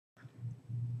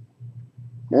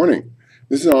Morning.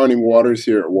 This is Arnie Waters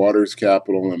here at Waters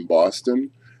Capital in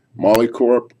Boston.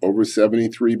 Molycorp over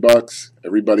 73 bucks.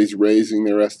 Everybody's raising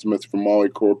their estimates for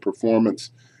Molycorp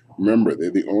performance. Remember,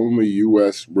 they're the only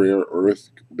U.S. rare earth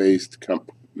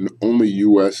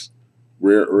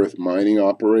mining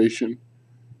operation.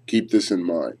 Keep this in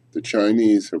mind. The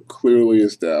Chinese have clearly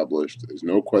established, there's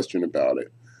no question about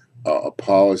it, a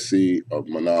policy of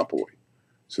monopoly.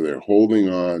 So they're holding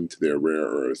on to their rare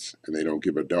earths, and they don't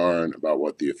give a darn about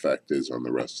what the effect is on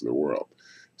the rest of the world.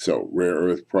 So rare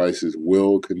earth prices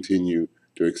will continue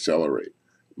to accelerate.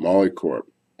 Molycorp,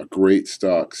 a great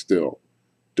stock still.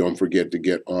 Don't forget to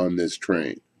get on this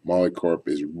train. Molycorp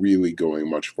is really going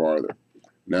much farther.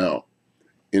 Now,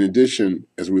 in addition,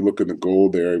 as we look in the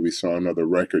gold area, we saw another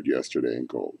record yesterday in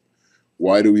gold.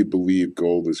 Why do we believe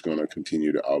gold is going to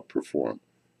continue to outperform?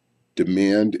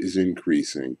 Demand is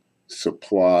increasing.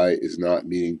 Supply is not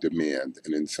meeting demand,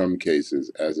 and in some cases,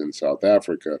 as in South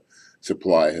Africa,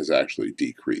 supply has actually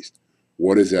decreased.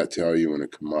 What does that tell you in a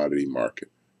commodity market?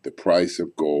 The price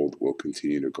of gold will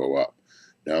continue to go up.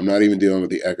 Now, I'm not even dealing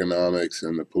with the economics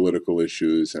and the political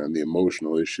issues and the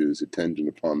emotional issues attendant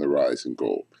upon the rise in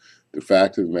gold. The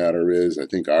fact of the matter is, I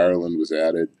think Ireland was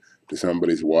added to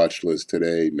somebody's watch list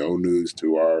today. No news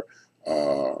to our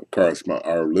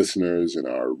listeners and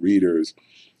our readers.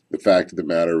 The fact of the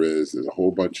matter is, there's a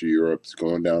whole bunch of Europe's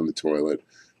going down the toilet.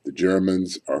 The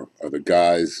Germans are the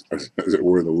guys, as it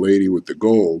were, the lady with the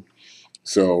gold.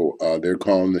 So they're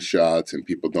calling the shots, and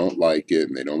people don't like it,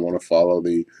 and they don't want to follow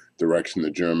the direction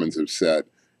the Germans have set.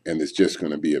 And it's just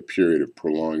going to be a period of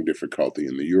prolonged difficulty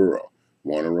in the euro. I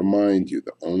want to remind you,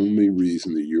 the only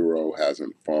reason the euro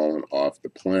hasn't fallen off the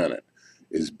planet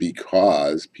is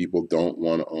because people don't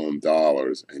want to own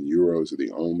dollars, and euros are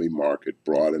the only market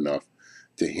broad enough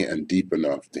and deep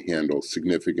enough to handle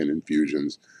significant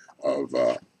infusions of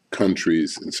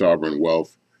countries and sovereign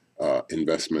wealth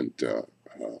investment.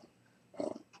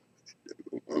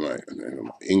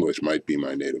 English might be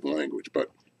my native language, but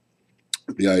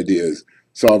the idea is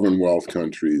sovereign wealth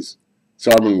countries,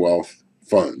 sovereign wealth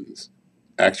funds,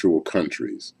 actual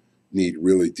countries need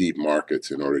really deep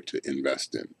markets in order to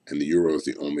invest in, and the euro is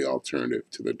the only alternative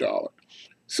to the dollar.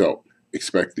 So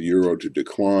expect the euro to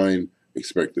decline,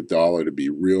 expect the dollar to be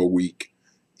real weak,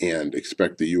 and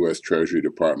expect the U.S. Treasury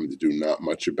Department to do not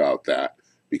much about that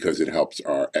because it helps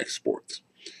our exports.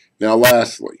 Now,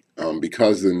 lastly,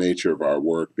 because of the nature of our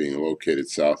work being located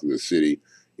south of the city,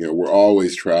 we're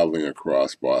always traveling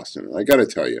across Boston. And I got to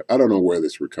tell you, I don't know where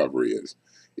this recovery is.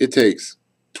 It takes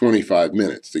 25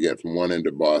 minutes to get from one end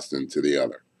of Boston to the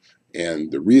other.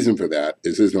 And the reason for that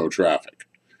is there's no traffic.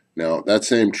 Now, that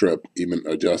same trip, even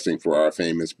adjusting for our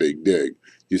famous Big Dig,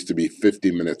 used to be 50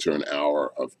 minutes or an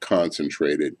hour of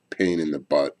concentrated pain in the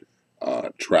butt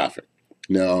traffic.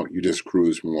 Now, you just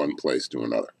cruise from one place to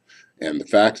another. And the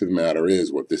fact of the matter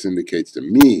is, what this indicates to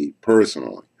me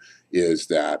personally is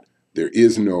that there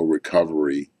is no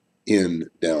recovery in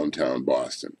downtown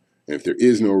Boston. And if there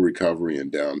is no recovery in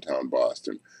downtown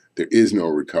Boston, there is no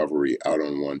recovery out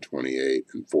on 128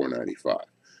 and 495.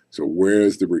 So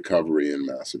where's the recovery in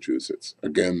Massachusetts?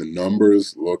 Again, the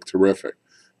numbers look terrific,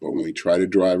 but when we try to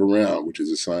drive around, which is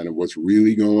a sign of what's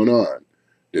really going on,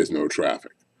 there's no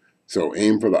traffic. So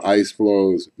aim for the ice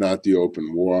flows, not the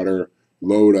open water.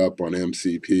 Load up on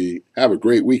MCP. Have a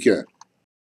great weekend.